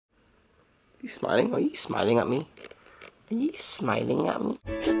You smiling? Are you smiling at me? Are you smiling at me?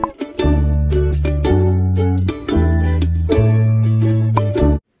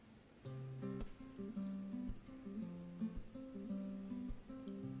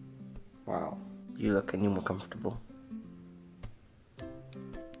 Wow, you look any more comfortable. Are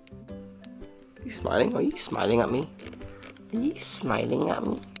you smiling? Are you smiling at me? Are you smiling at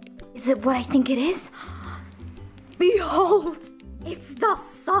me? Is it what I think it is? Behold! It's the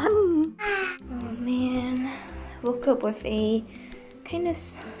sun! Oh man, woke up with a kind of,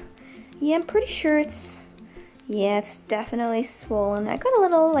 yeah, I'm pretty sure it's, yeah, it's definitely swollen. I got a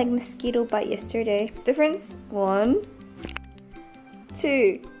little like mosquito bite yesterday. Difference, 1,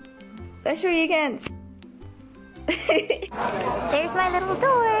 2. Let's show you again. There's my little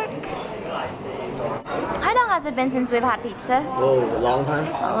dork. How long has it been since we've had pizza? Oh, a long time?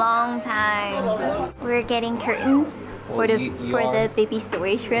 A long time. We're getting curtains for the baby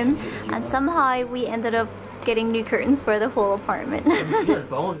storage room, and somehow we ended up getting new curtains for the whole apartment.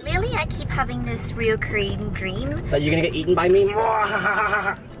 Really, I keep having this reoccurring dream that you're gonna get eaten by me.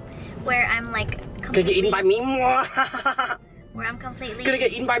 Where I'm like gonna get eaten by me. Where I'm completely gonna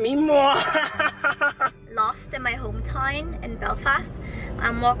get eaten by me. Lost in my hometown in Belfast.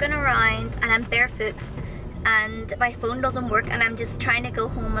 I'm walking around and I'm barefoot and my phone doesn't work and I'm just trying to go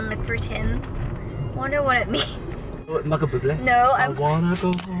home and look for Tim. Wonder what it means. No, I wanna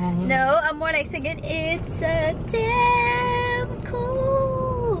go home. No, I'm more like singing, it's a damn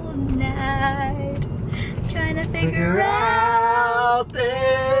cold night. Trying to figure out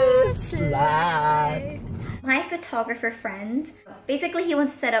this life. My photographer friend, basically he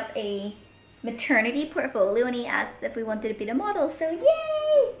wants to set up a maternity portfolio and he asked if we wanted to be the model, so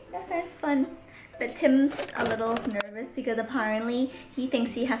yay! That sounds fun. But Tim's a little nervous because apparently he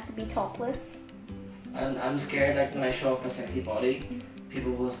thinks he has to be topless. And I'm scared like when I show off my sexy body,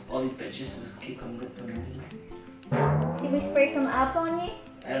 people will, all these bitches will keep coming to me. Did we spray some abs on you?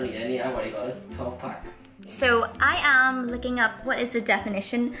 I don't need any, I've already got a 12 pack. So I am looking up what is the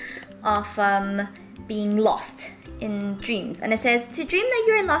definition of being lost in dreams, and it says to dream that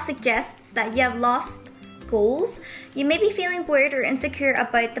you're lost suggests that you have lost goals. You may be feeling worried or insecure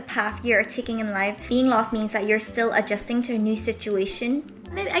about the path you are taking in life. Being lost means that you're still adjusting to a new situation.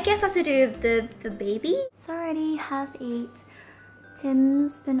 Maybe, I guess that's to do with the baby. It's already 8:30.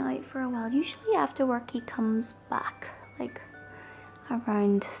 Tim's been out for a while. Usually after work he comes back like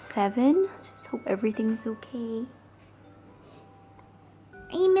around 7. Just hope everything's okay.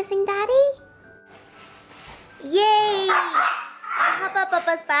 Are you missing Daddy? Yay!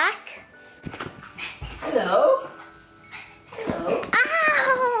 Bubba's back. Hello? Hello?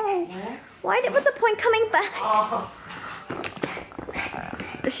 Ow! What's the point coming back? Oh.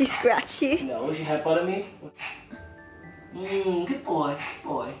 Does she scratch you? No, she headbutted me. Good boy, good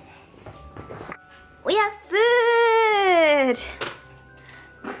boy. We have food!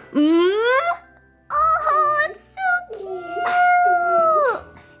 Oh, it's so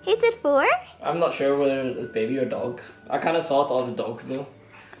cute! Is it for? I'm not sure whether it's baby or dogs. I kind of thought all the dogs though.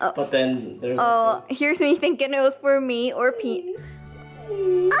 Oh. But then there's here's me thinking it was for me or Pete.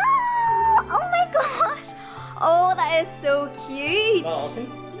 Oh my gosh! Oh, that is so cute! Is that awesome?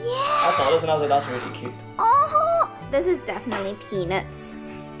 Yeah! I saw this and I was like, that's really cute. Oh! This is definitely peanuts.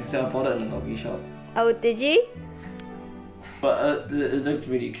 Except I bought it in the doggy shop. Oh, did you? But it looks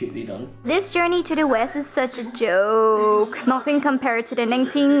really cutely done. This journey to the West is such a joke. Nothing compared to the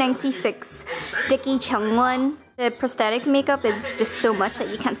 1996 Dickie Chung one. The prosthetic makeup is just so much that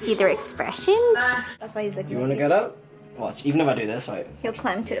you can't see their expressions. That's why he's looking. Do you want to get up? Watch, even if I do this, right? He'll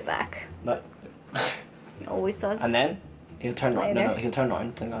climb to the back. No. He always does. And then he'll turn around. No, he'll turn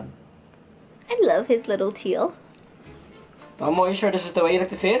around. Turn on. I love his little tail. Domo, are you sure this is the way you like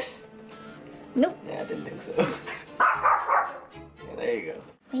the face? Nope. Yeah, I didn't think so. Yeah, there you go.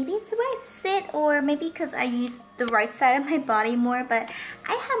 Maybe it's the way I sit, or maybe because I use the right side of my body more, but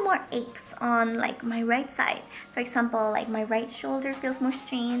I have more aches on like my right side. For example, like my right shoulder feels more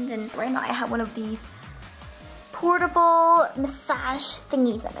strained, and right now I have one of these portable massage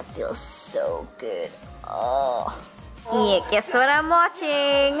thingies and it feels so good. Oh. Yeah, guess what I'm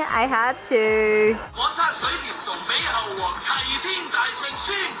watching? I had to.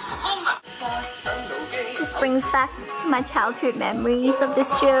 This brings back to my childhood memories of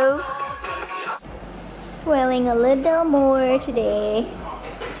this show. Swelling a little more today.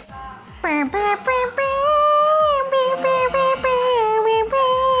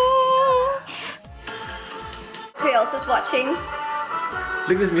 Who else is watching? Look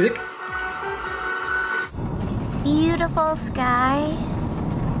at this music. Beautiful sky.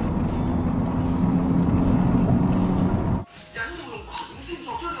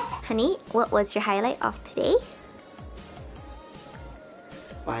 Honey, what was your highlight of today?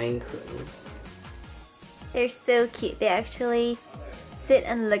 Buying curtains. They're so cute. They actually sit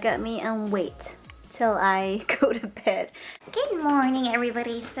and look at me and wait till I go to bed. Good morning,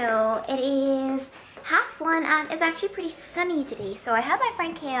 everybody. So it is 1:30 and it's actually pretty sunny today. So I have my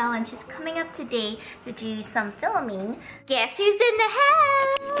friend KL and she's coming up today to do some filming. Guess who's in the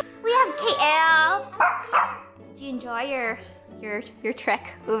house? We have KL. Did you enjoy your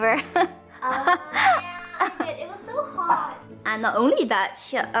trek over? Yeah, it was so hot. And not only that,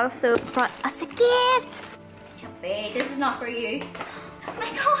 she also brought us a gift. Chubbi, this is not for you. Oh my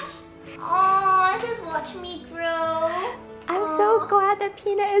gosh. Oh, this is watch me grow. I'm so glad that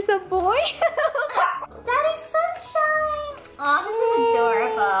Peanut is a boy. Daddy Sunshine. Oh, this is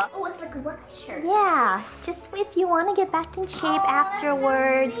adorable. Oh, it's like a work shirt. Yeah, just if you want to get back in shape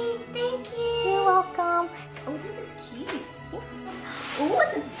afterwards. That's so sweet. Thank you. You're welcome. Oh, this is cute. Oh,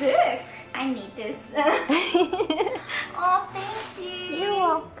 it's a book. I need this. Oh, thank you. You're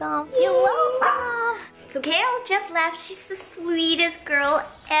welcome. You're welcome. So Kale just left. She's the sweetest girl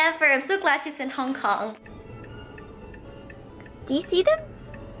ever. I'm so glad she's in Hong Kong. Do you see them?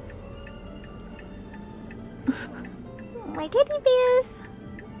 My teddy bears.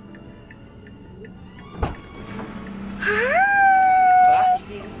 Hi.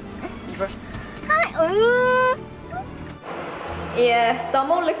 You first. Hi. Yeah,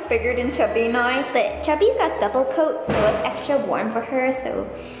 Domo looks bigger than Chubbi now, but Chubbi's got double coat, so it's extra warm for her, so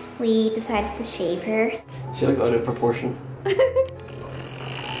we decided to shave her. She looks out of proportion.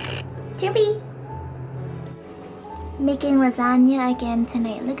 Chubbi! Making lasagna again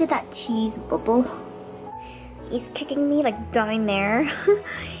tonight. Look at that cheese bubble. He's kicking me like down there.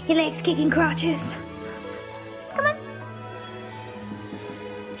 He likes kicking crotches. Come on.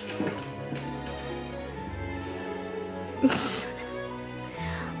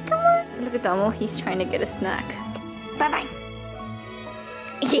 Come on. Look at Domo, he's trying to get a snack. Bye-bye.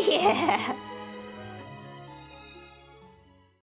 Yeah.